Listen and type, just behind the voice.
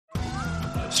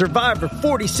Survivor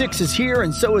 46 is here,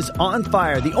 and so is On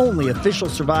Fire, the only official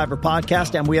Survivor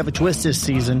podcast, and we have a twist this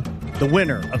season. The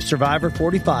winner of Survivor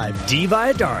 45, Dee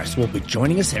Valladares, will be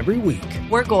joining us every week.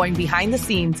 We're going behind the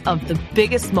scenes of the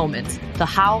biggest moments, the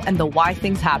how and the why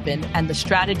things happen, and the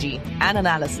strategy and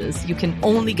analysis you can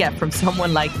only get from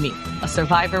someone like me, a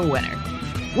Survivor winner.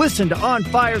 Listen to On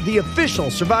Fire, the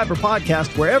official Survivor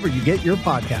podcast, wherever you get your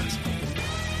podcast.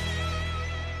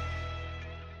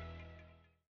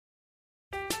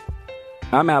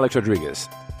 I'm Alex Rodriguez.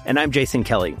 And I'm Jason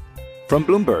Kelly. From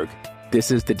Bloomberg,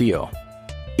 this is The Deal.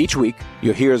 Each week,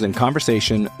 you'll hear us in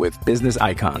conversation with business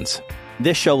icons.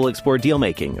 This show will explore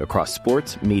deal-making across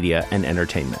sports, media, and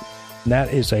entertainment.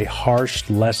 That is a harsh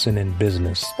lesson in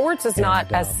business. Sports is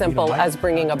not as simple as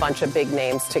bringing a bunch of big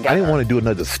names together. I didn't want to do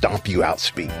another stomp you out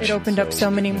speech. It opened up so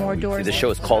many more doors. The show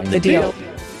is called The Deal.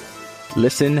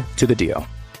 Listen to The Deal.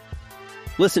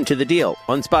 Listen to The Deal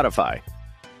on Spotify.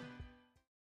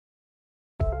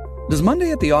 Does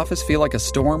Monday at the office feel like a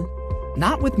storm?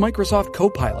 Not with Microsoft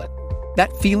Copilot.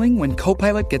 That feeling when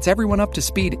Copilot gets everyone up to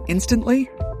speed instantly?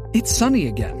 It's sunny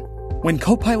again. When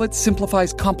Copilot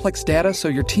simplifies complex data so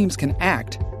your teams can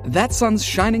act, that sun's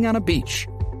shining on a beach.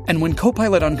 And when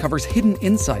Copilot uncovers hidden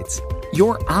insights,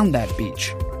 you're on that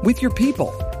beach with your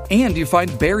people, and you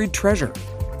find buried treasure.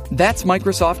 That's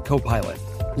Microsoft Copilot.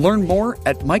 Learn more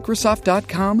at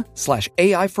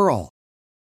Microsoft.com/AI for all.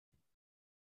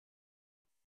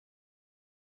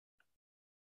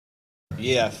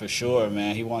 Yeah, for sure,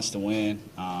 man. He wants to win,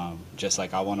 just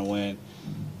like I want to win.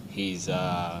 He's,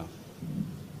 how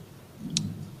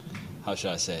should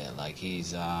I say it? Like,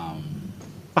 he's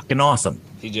fucking awesome.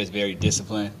 He's just very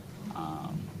disciplined.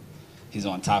 He's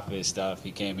on top of his stuff.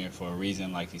 He came here for a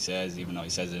reason, like he says, even though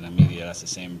he says it in the media. That's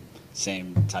the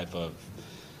same type of,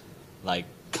 like,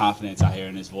 confidence I hear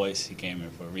in his voice. He came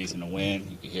here for a reason to win.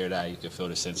 You can hear that. You can feel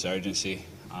the sense of urgency.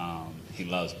 He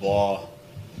loves ball.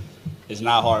 It's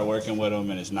not hard working with him,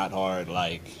 and it's not hard,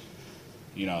 like,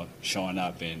 you know, showing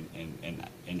up and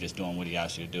just doing what he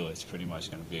asks you to do. It's pretty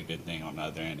much going to be a good thing on the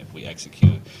other end. If we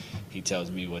execute, he tells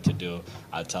me what to do.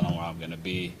 I tell him where I'm going to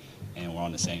be, and we're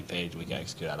on the same page. We can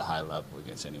execute at a high level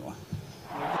against anyone.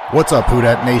 What's up, Who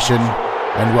Dat Nation,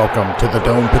 and welcome to the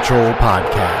Dome Patrol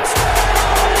podcast.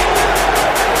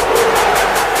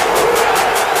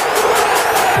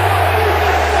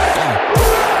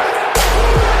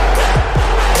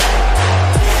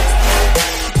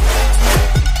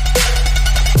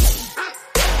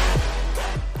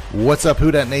 What's up,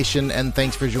 Who Dat Nation, and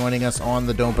thanks for joining us on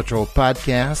the Dome Patrol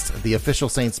podcast, the official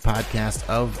Saints podcast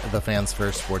of the Fans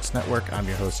First Sports Network. I'm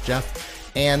your host,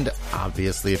 Jeff, and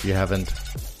obviously, if you haven't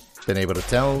been able to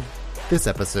tell, this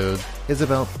episode is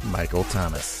about Michael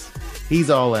Thomas.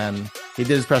 He's all in. He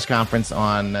did his press conference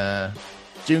on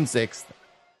June 6th,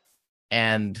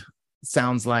 and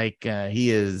sounds like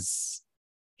he's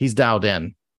dialed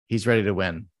in. He's ready to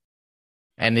win.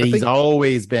 And he's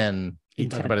always been... He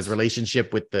talked about his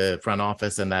relationship with the front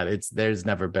office and that there's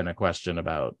never been a question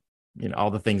about, you know,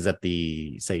 all the things that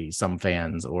some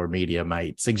fans or media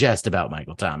might suggest about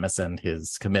Michael Thomas and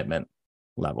his commitment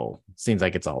level. Seems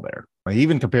like it's all there. He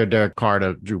even compared Derek Carr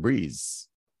to Drew Brees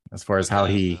as far as how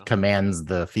he commands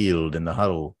the field in the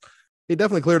huddle. He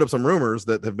definitely cleared up some rumors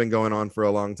that have been going on for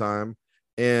a long time.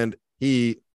 And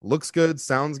he looks good,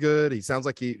 sounds good. He sounds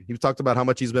like he talked about how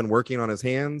much he's been working on his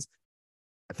hands.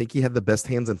 I think he had the best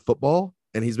hands in football,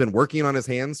 and he's been working on his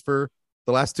hands for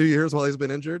the last 2 years while he's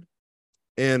been injured.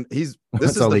 And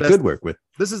that's all he could work with.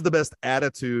 This is the best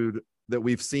attitude that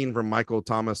we've seen from Michael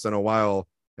Thomas in a while.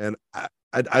 And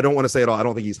I don't want to say it all. I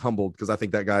don't think he's humbled, because I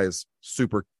think that guy is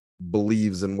super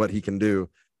believes in what he can do.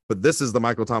 But this is the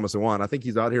Michael Thomas who won. I think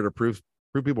he's out here to prove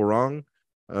people wrong,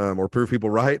 or prove people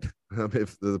right,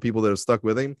 if the people that have stuck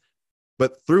with him.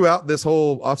 But throughout this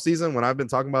whole offseason, when I've been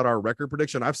talking about our record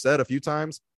prediction, I've said a few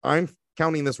times, I'm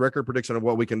counting this record prediction of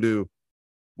what we can do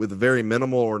with very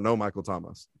minimal or no Michael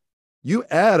Thomas. You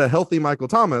add a healthy Michael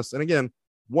Thomas, and again,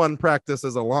 one practice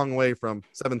is a long way from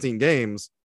 17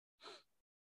 games.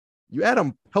 You add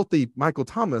a healthy Michael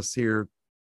Thomas here,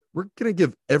 we're going to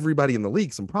give everybody in the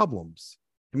league some problems.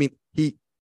 I mean, he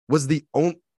was the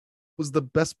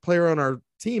best player on our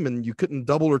team, and you couldn't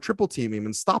double or triple team him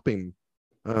and stop him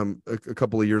a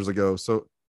couple of years ago. So,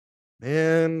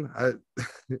 man,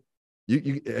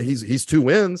 he's 2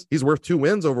 wins. He's worth 2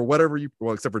 wins over whatever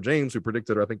except for James, who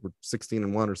predicted, I think, we're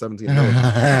 16-1 or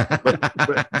 17-0.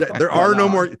 but there are no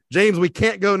more James. We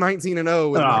can't go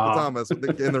 19-0 with Michael Thomas in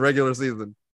the regular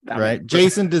season. Right,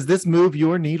 Jason? Does this move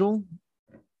your needle?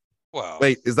 Well,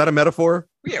 wait, is that a metaphor?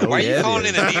 Yeah, why are you calling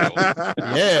it a needle?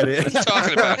 Yeah, it is. What are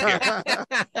you talking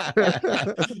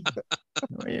about here?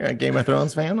 You're a Game of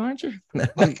Thrones fan, aren't you?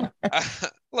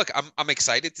 Look, I'm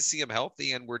excited to see him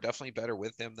healthy, and we're definitely better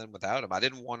with him than without him. I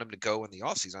didn't want him to go in the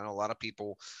offseason. I know a lot of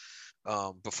people,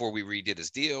 before we redid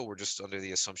his deal, were just under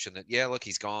the assumption that, yeah, look,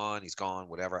 he's gone,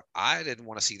 whatever. I didn't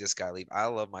want to see this guy leave. I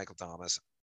love Michael Thomas.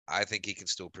 I think he can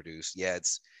still produce. Yeah,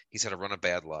 he's had a run of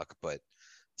bad luck, but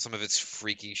some of it's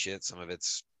freaky shit. Some of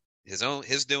it's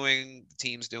his doing, the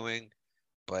team's doing.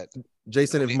 But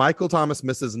Jason, if Michael Thomas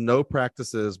misses no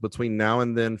practices between now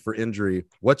and then for injury,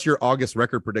 what's your August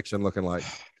record prediction looking like?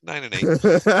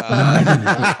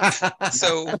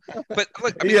 9-8. But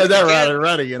look, he had that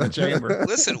ready in the chamber.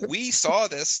 Listen, we saw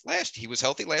this last year. He was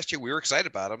healthy last year. We were excited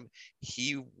about him.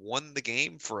 He won the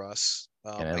game for us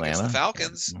against the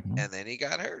Falcons, and then he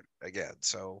got hurt again.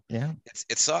 So yeah,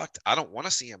 it sucked. I don't want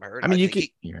to see him hurt. I mean, I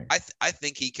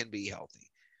think he can be healthy.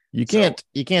 You can't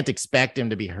expect him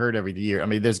to be hurt every year. I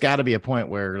mean, there's got to be a point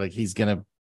where like he's gonna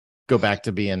go back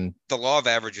to being. The law of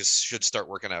averages should start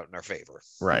working out in our favor.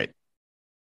 Right.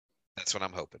 That's what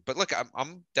I'm hoping. But look,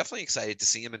 I'm definitely excited to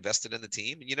see him invested in the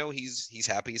team. You know, he's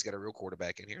happy. He's got a real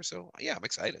quarterback in here. So yeah, I'm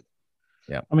excited.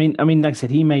 Yeah. I mean, like I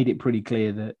said, he made it pretty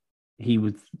clear that he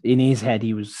was in his head.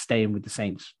 He was staying with the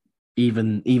Saints,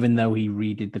 even though he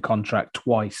redid the contract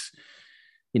twice.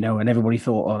 You know, and everybody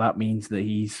thought, oh, that means that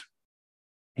he's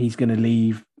going to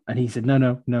leave. And he said,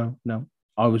 no.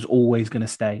 I was always going to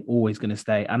stay.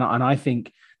 And I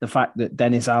think the fact that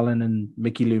Dennis Allen and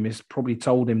Mickey Loomis probably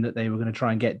told him that they were going to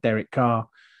try and get Derek Carr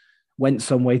went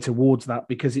some way towards that,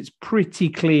 because it's pretty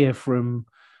clear from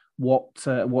what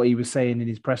he was saying in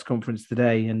his press conference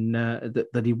today, and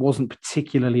that he wasn't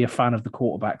particularly a fan of the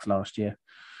quarterbacks last year.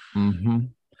 Mm-hmm.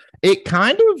 It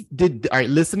kind of did. All right,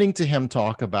 listening to him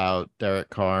talk about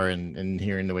Derek Carr and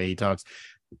hearing the way he talks,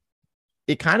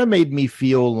 it kind of made me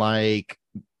feel like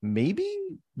maybe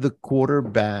the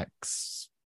quarterback's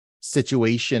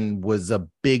situation was a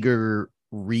bigger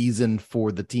reason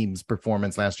for the team's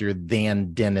performance last year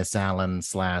than Dennis Allen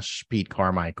 / Pete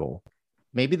Carmichael.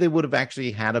 Maybe they would have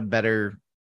actually had a better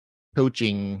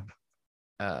coaching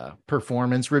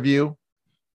performance review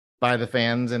by the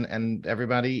fans and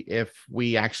everybody if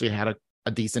we actually had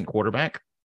a decent quarterback.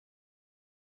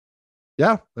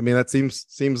 Yeah, I mean, that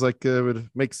seems like it would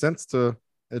make sense to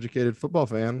educated football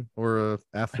fan or a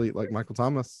athlete like Michael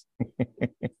Thomas.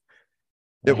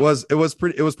 It was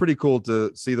pretty cool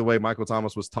to see the way Michael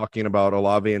Thomas was talking about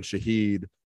Olave and Shaheed,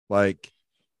 like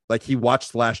he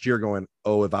watched last year going,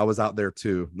 oh, if I was out there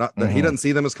too. Not that he doesn't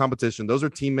see them as competition. Those are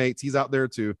teammates. He's out there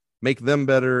to make them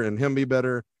better and him be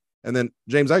better. And then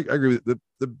James, I agree with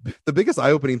the biggest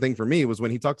eye-opening thing for me was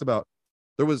when he talked about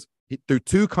through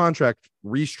 2 contract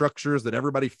restructures that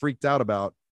everybody freaked out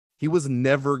about, he was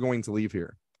never going to leave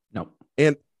here. No.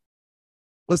 And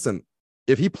listen,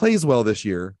 if he plays well this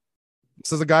year,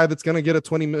 this is a guy that's going to get a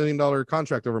 $20 million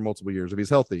contract over multiple years if he's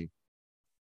healthy.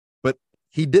 But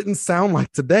he didn't sound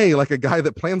like today like a guy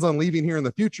that plans on leaving here in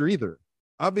the future either.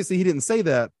 Obviously, he didn't say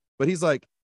that, but he's like,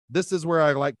 this is where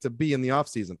I like to be in the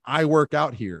offseason. I work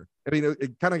out here. I mean,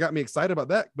 it kind of got me excited about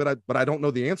that, but I don't know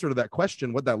the answer to that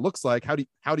question, what that looks like. How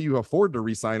do you afford to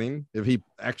re-signing if he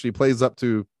actually plays up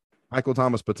to Michael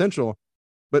Thomas potential?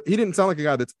 But he didn't sound like a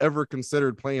guy that's ever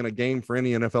considered playing a game for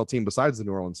any NFL team besides the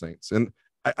New Orleans Saints. And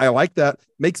I like that.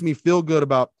 Makes me feel good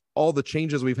about all the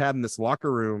changes we've had in this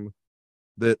locker room,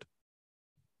 that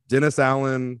Dennis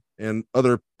Allen and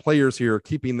other players here are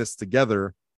keeping this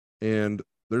together. And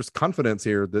there's confidence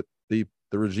here that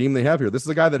the regime they have here, this is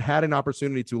a guy that had an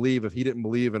opportunity to leave if he didn't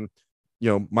believe in,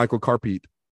 Michael Carpete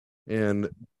and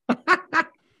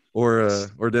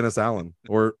or Dennis Allen,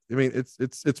 or I mean,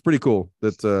 it's pretty cool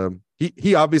that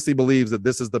he obviously believes that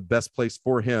this is the best place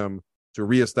for him to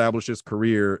reestablish his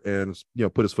career and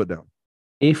put his foot down.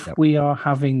 If we are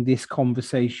having this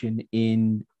conversation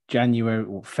in January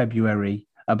or February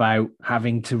about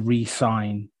having to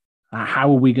re-sign, how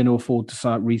are we going to afford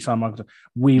to re-sign Michael?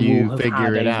 We will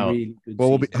figure it out. Really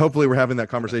good hopefully we're having that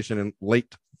conversation in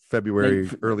late February,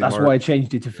 early March. That's why I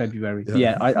changed it to February.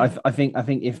 Yeah, I think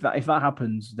if that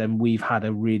happens, then we've had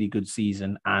a really good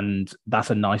season, and that's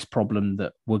a nice problem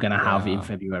that we're going to have in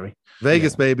February.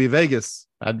 Vegas, baby, Vegas.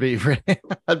 I'd be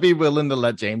willing to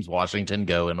let James Washington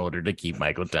go in order to keep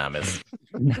Michael Thomas.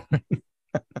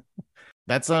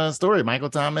 That's a story. Michael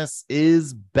Thomas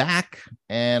is back,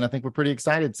 and I think we're pretty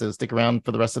excited. So stick around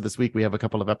for the rest of this week. We have a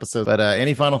couple of episodes. But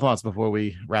any final thoughts before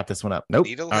we wrap this one up? Nope.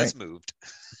 Needle has moved.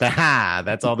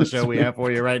 That's all the show we have for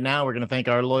you right now. We're going to thank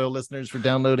our loyal listeners for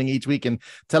downloading each week and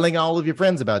telling all of your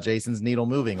friends about Jason's needle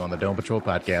moving on the Dome Patrol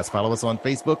podcast. Follow us on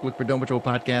Facebook, look for Dome Patrol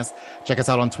Podcast. Check us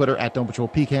out on Twitter at Dome Patrol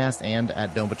PCast and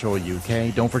at Dome Patrol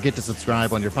UK. Don't forget to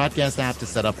subscribe on your podcast app to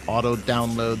set up auto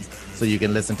downloads so you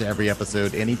can listen to every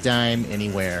episode anytime,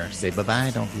 anywhere. Say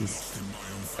bye-bye, donkeys.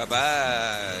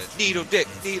 Bye-bye. Needle dick.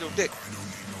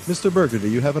 Mr. Burger,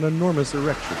 you have an enormous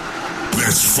erection.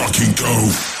 Let's fucking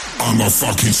go. I'm a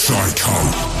fucking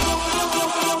psycho.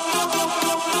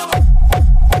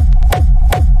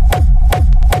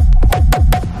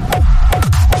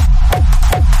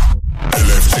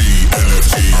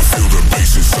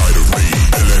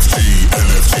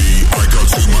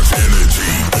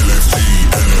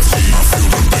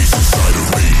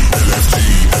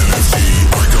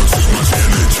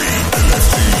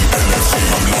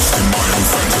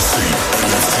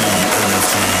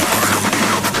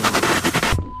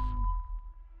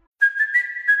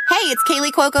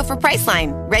 Cuoco for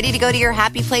Priceline. Ready to go to your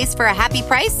happy place for a happy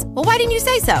price? Well, why didn't you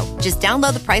say so? Just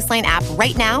download the Priceline app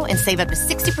right now and save up to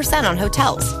 60% on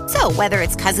hotels. So whether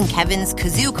it's Cousin Kevin's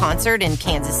Kazoo Concert in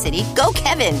Kansas City, go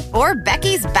Kevin, or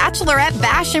Becky's Bachelorette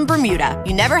Bash in Bermuda,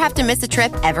 you never have to miss a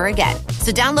trip ever again.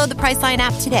 So download the Priceline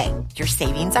app today. Your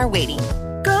savings are waiting.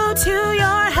 Go to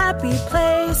your happy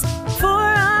place for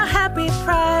a happy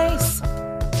price.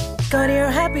 Go to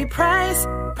your happy price,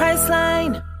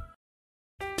 Priceline.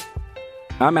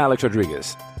 I'm Alex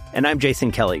Rodriguez. And I'm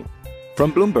Jason Kelly.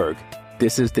 From Bloomberg,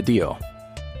 this is The Deal.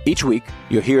 Each week,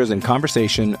 you'll hear us in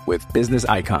conversation with business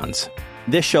icons.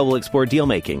 This show will explore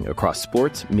deal-making across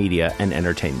sports, media, and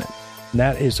entertainment.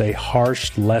 That is a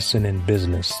harsh lesson in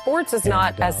business. Sports is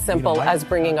not as simple as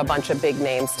bringing a bunch of big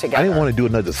names together. I didn't want to do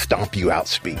another stomp you out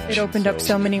speech. It opened up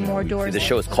so many more doors. The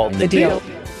show is called The Deal.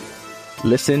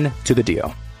 Listen to The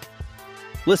Deal.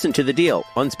 Listen to The Deal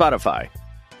on Spotify.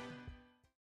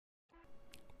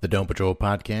 The Dome Patrol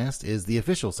Podcast is the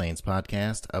official Saints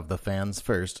podcast of the Fans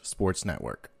First Sports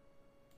Network.